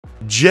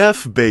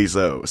Jeff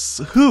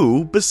Bezos,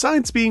 who,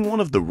 besides being one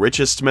of the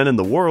richest men in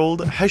the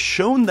world, has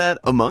shown that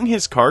among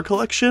his car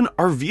collection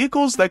are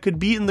vehicles that could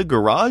be in the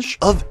garage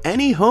of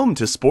any home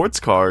to sports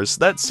cars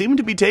that seem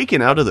to be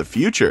taken out of the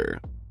future.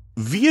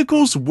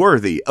 Vehicles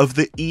worthy of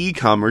the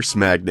e-commerce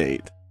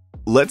magnate.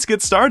 Let's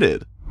get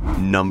started.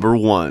 Number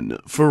 1.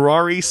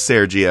 Ferrari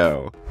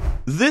Sergio.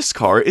 This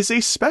car is a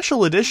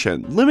special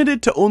edition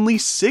limited to only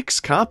 6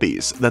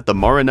 copies that the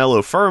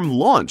Maranello firm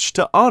launched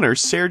to honor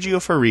Sergio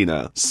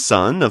Farina,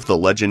 son of the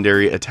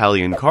legendary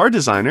Italian car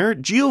designer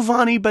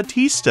Giovanni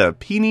Battista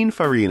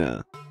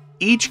Pininfarina.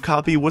 Each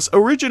copy was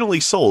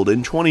originally sold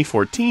in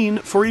 2014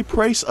 for a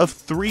price of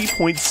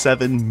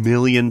 $3.7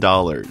 million.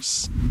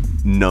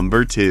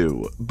 Number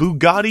 2.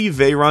 Bugatti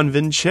Veyron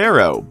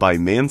Vincero by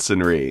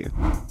Mansory.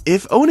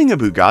 If owning a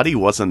Bugatti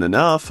wasn't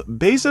enough,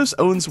 Bezos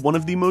owns one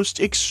of the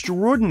most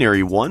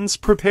extraordinary ones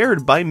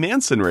prepared by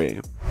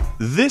Mansory.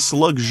 This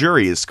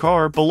luxurious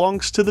car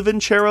belongs to the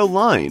Vincero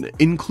line,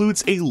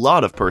 includes a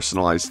lot of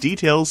personalized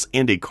details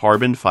and a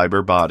carbon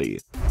fiber body.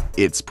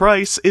 Its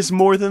price is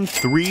more than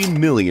 $3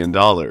 million.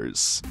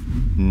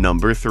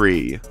 Number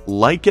 3.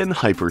 Lykan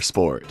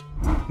Hypersport.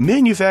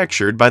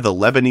 Manufactured by the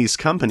Lebanese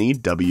company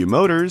W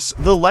Motors,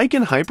 the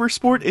Lykan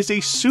Hypersport is a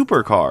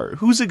supercar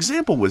whose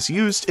example was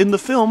used in the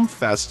film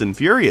Fast and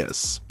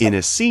Furious, in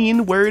a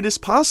scene where it is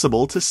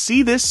possible to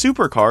see this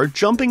supercar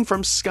jumping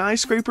from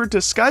skyscraper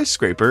to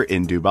skyscraper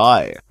in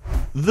Dubai.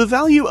 The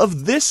value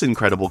of this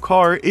incredible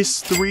car is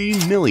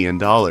 $3 million.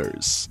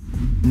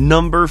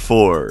 Number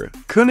 4.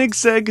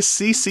 Koenigsegg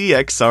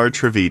CCXR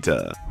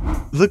Trevita.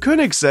 The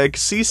Koenigsegg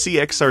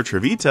CCXR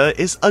Trevita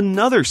is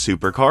another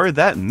supercar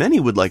that many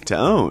would like to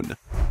own.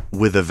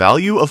 With a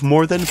value of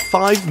more than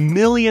 $5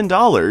 million,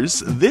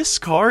 this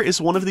car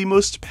is one of the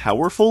most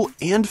powerful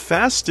and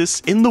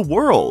fastest in the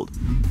world.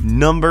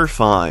 Number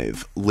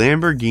 5.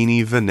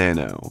 Lamborghini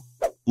Veneno.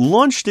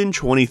 Launched in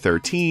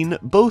 2013,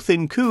 both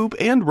in coupe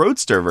and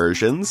roadster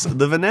versions,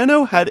 the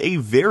Veneno had a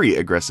very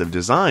aggressive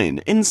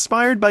design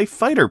inspired by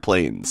fighter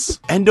planes,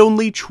 and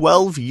only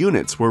 12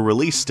 units were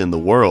released in the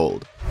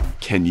world.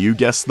 Can you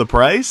guess the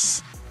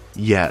price?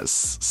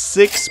 Yes,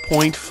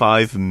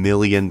 $6.5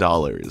 million.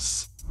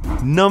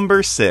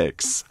 Number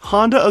 6.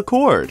 Honda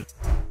Accord.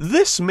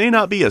 This may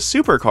not be a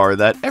supercar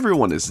that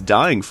everyone is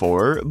dying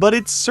for, but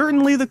it's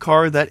certainly the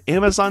car that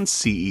Amazon's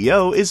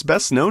CEO is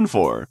best known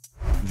for.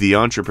 The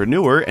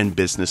entrepreneur and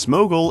business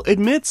mogul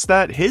admits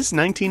that his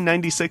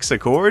 1996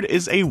 Accord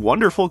is a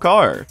wonderful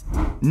car.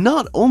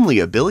 Not only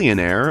a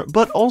billionaire,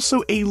 but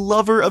also a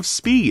lover of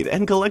speed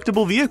and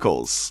collectible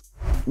vehicles.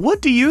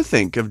 What do you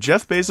think of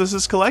Jeff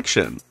Bezos'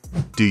 collection?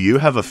 Do you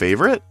have a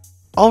favorite?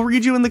 I'll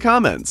read you in the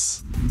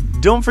comments.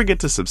 Don't forget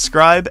to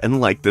subscribe and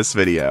like this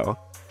video.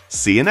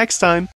 See you next time!